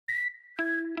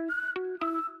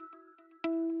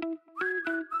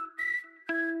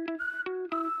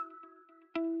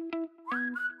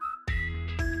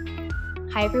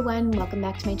Hi everyone, welcome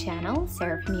back to my channel,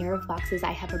 Sarah Premier of Boxes.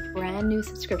 I have a brand new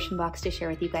subscription box to share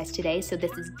with you guys today. So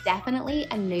this is definitely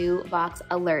a new box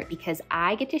alert because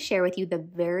I get to share with you the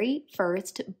very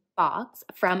first box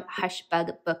from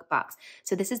Hushbug book box.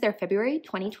 So this is their February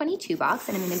 2022 box,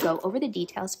 and I'm going to go over the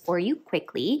details for you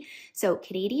quickly. So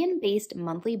Canadian-based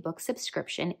monthly book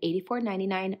subscription,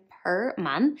 $84.99 per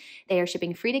month. They are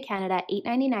shipping free to Canada,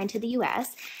 $8.99 to the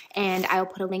US, and I'll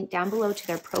put a link down below to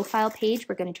their profile page.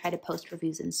 We're going to try to post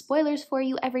reviews and spoilers for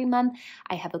you every month.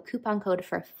 I have a coupon code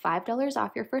for $5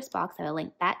 off your first box. I will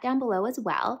link that down below as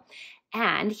well.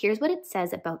 And here's what it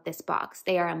says about this box.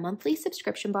 They are a monthly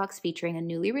subscription box featuring a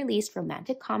newly released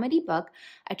romantic comedy book,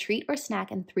 a treat or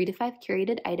snack, and 3 to 5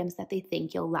 curated items that they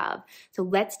think you'll love. So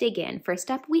let's dig in.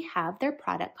 First up, we have their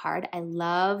product card. I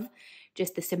love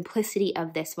just the simplicity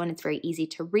of this one. It's very easy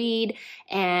to read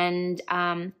and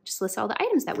just lists all the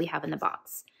items that we have in the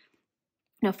box.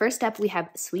 Now, first up, we have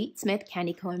Sweet Smith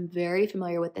Candy Co. I'm very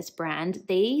familiar with this brand.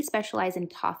 They specialize in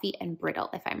toffee and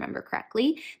brittle, if I remember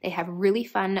correctly. They have really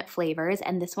fun flavors,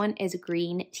 and this one is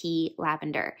green tea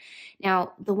lavender.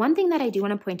 Now, the one thing that I do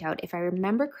want to point out, if I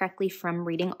remember correctly from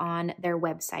reading on their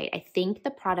website, I think the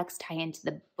products tie into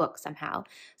the book somehow.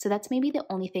 So that's maybe the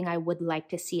only thing I would like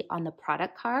to see on the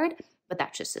product card, but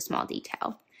that's just a small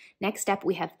detail. Next up,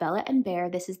 we have Bella and Bear.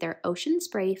 This is their Ocean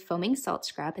Spray Foaming Salt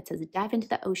Scrub. It says, dive into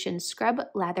the ocean, scrub,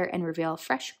 lather, and reveal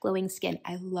fresh, glowing skin.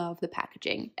 I love the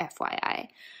packaging, FYI.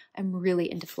 I'm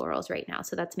really into florals right now,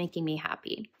 so that's making me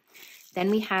happy.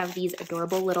 Then we have these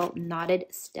adorable little knotted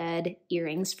stud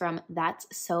earrings from That's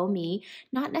So Me.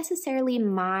 Not necessarily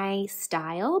my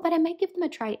style, but I might give them a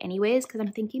try anyways because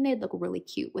I'm thinking they'd look really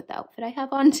cute with the outfit I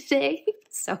have on today.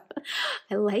 So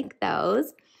I like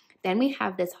those. Then we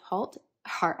have this Heart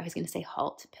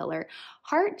Pillar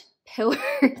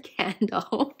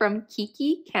candle from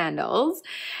Kiki Candles.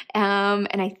 And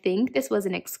I think this was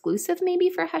an exclusive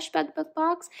maybe for Hushbug Book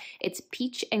Box. It's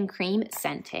peach and cream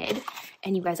scented.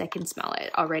 And you guys, I can smell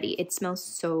it already. It smells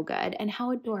so good. And how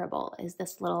adorable is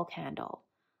this little candle?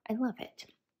 I love it.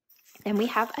 Then we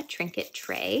have a trinket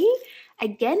tray.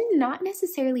 Again, not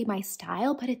necessarily my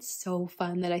style, but it's so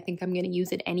fun that I think I'm going to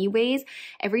use it anyways.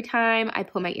 Every time I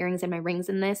put my earrings and my rings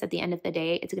in this, at the end of the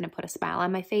day, it's going to put a smile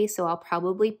on my face, so I'll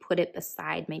probably put it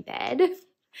beside my bed.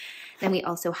 Then we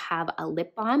also have a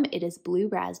lip balm. It is blue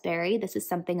raspberry. This is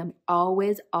something I'm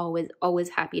always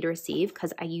happy to receive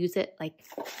because I use it like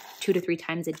 2 to 3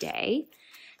 times a day.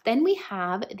 Then we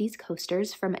have these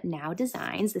coasters from Now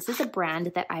Designs. This is a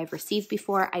brand that I've received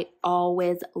before. I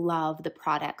always love the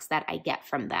products that I get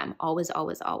from them. Always.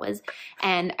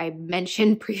 And I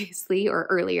mentioned previously or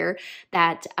earlier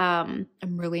that I'm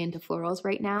really into florals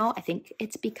right now. I think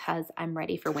it's because I'm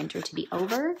ready for winter to be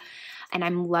over and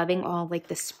I'm loving all like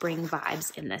the spring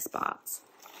vibes in this box.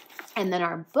 And then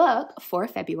our book for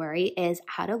February is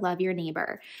How to Love Your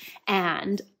Neighbor.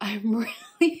 And I'm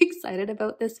really excited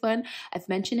about this one. I've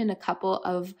mentioned in a couple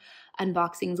of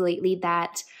unboxings lately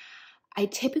that I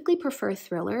typically prefer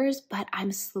thrillers, but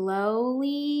I'm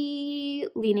slowly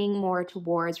leaning more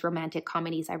towards romantic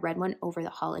comedies. I read one over the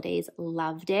holidays,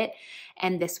 loved it.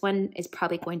 And this one is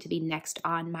probably going to be next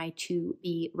on my to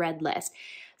be read list.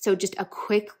 So just a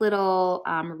quick little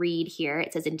read here.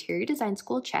 It says interior design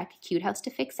school, check. Cute house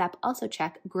to fix up, also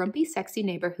check. Grumpy, sexy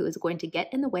neighbor who is going to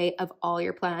get in the way of all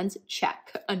your plans,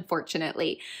 check,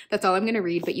 unfortunately. That's all I'm going to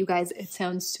read, but you guys, it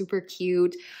sounds super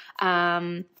cute.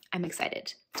 I'm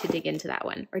excited to dig into that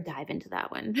one or dive into that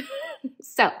one.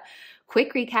 So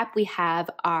quick recap, we have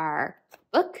our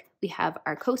book, we have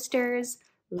our coasters,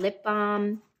 lip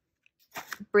balm,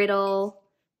 brittle,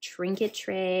 trinket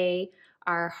tray,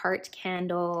 our heart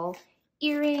candle,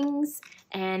 earrings,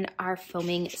 and our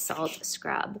foaming salt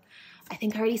scrub. I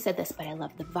think I already said this, but I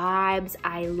love the vibes.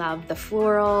 I love the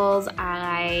florals.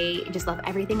 I just love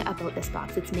everything about this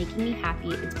box. It's making me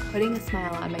happy. It's putting a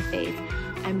smile on my face.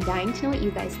 I'm dying to know what you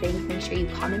guys think. Make sure you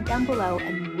comment down below,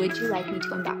 and would you like me to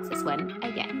unbox this one?